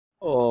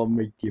Oh,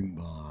 my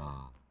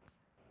Simba.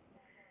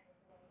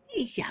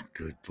 He's a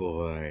good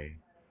boy.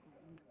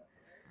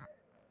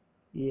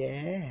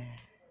 Yeah.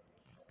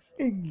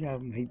 I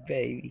love my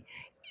baby.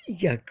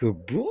 He's a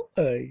good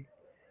boy.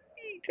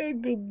 He's a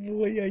good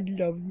boy. I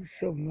love him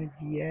so much.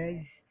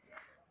 Yes.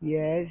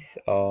 Yes.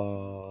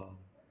 Oh,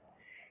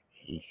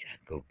 he's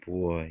a good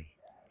boy.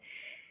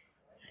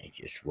 I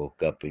just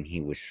woke up and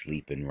he was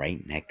sleeping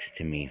right next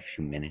to me a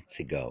few minutes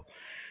ago.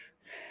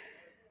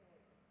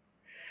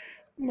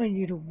 My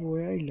little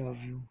boy, I love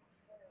you.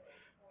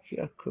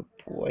 You're a good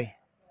boy.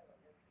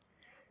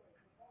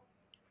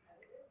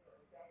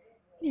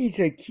 He's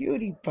a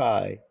cutie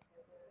pie.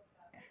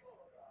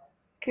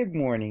 Good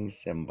morning,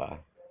 Simba.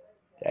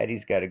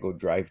 Daddy's got to go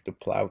drive the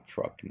plow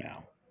truck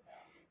now.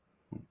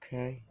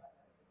 Okay?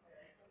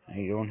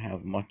 I don't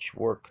have much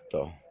work,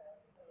 though.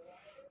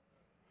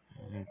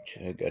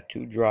 I got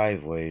two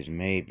driveways,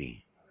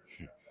 maybe.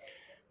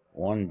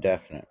 One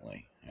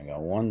definitely. I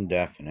got one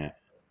definite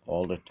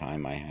all the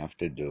time I have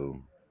to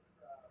do.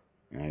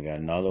 And I got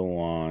another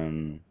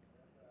one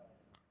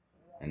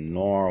in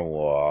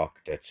Norwalk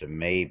that's a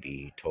maybe.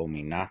 He told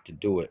me not to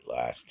do it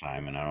last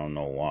time, and I don't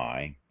know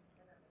why.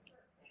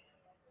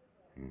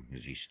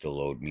 Because he still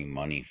owed me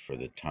money for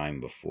the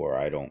time before.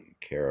 I don't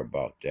care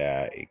about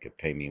that. He could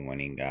pay me when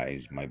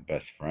he's my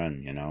best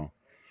friend, you know?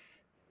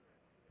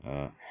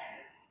 Uh,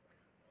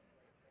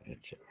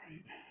 it's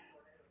alright.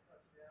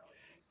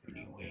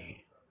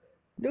 Anyway,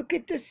 look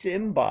at the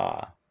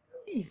Simba.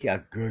 He's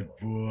a good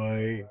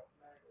boy.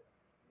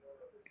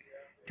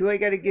 Do I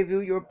gotta give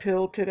you your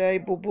pill today,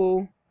 boo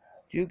boo?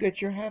 Do you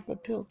get your half a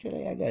pill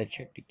today? I gotta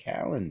check the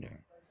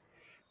calendar.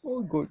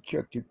 Oh, go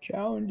check the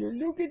calendar.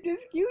 Look at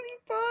this cutie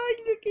pie.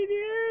 Look at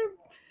him.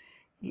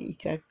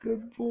 He's a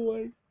good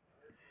boy.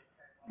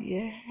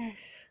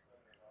 Yes.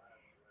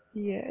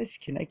 Yes.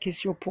 Can I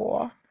kiss your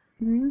paw?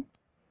 Hmm?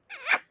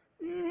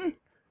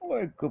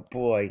 What a good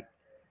boy.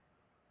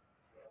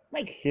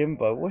 My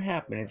Simba, what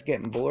happened? It's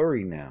getting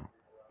blurry now.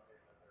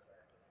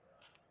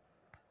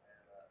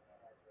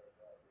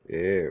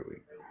 There we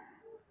go.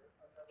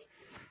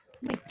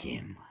 My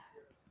Jim.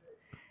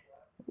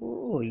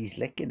 Oh, he's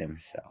licking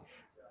himself.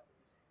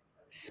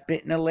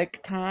 Spit in a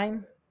lick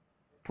time?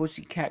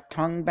 Pussycat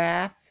tongue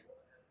bath?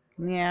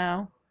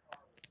 Meow.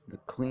 The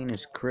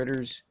cleanest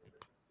critters.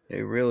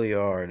 They really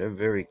are. They're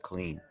very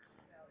clean.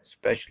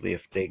 Especially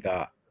if they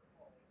got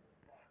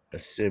a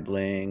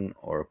sibling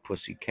or a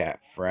pussycat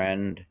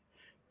friend.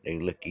 They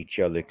lick each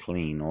other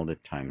clean all the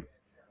time.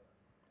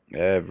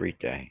 Every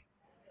day.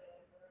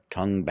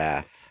 Tongue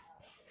bath.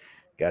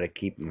 Gotta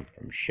keep them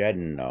from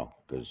shedding though,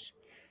 because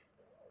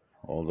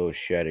all those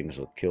sheddings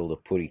will kill the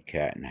putty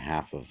cat in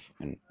half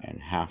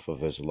of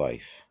his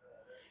life.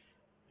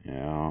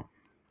 Yeah,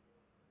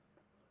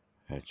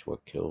 that's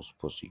what kills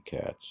pussy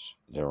cats.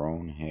 Their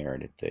own hair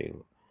that they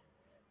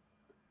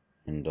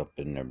end up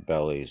in their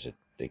bellies that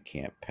they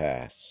can't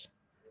pass.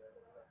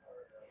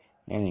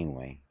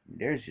 Anyway,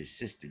 there's his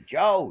sister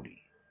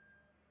Jody.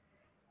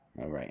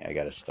 All right, I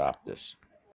gotta stop this.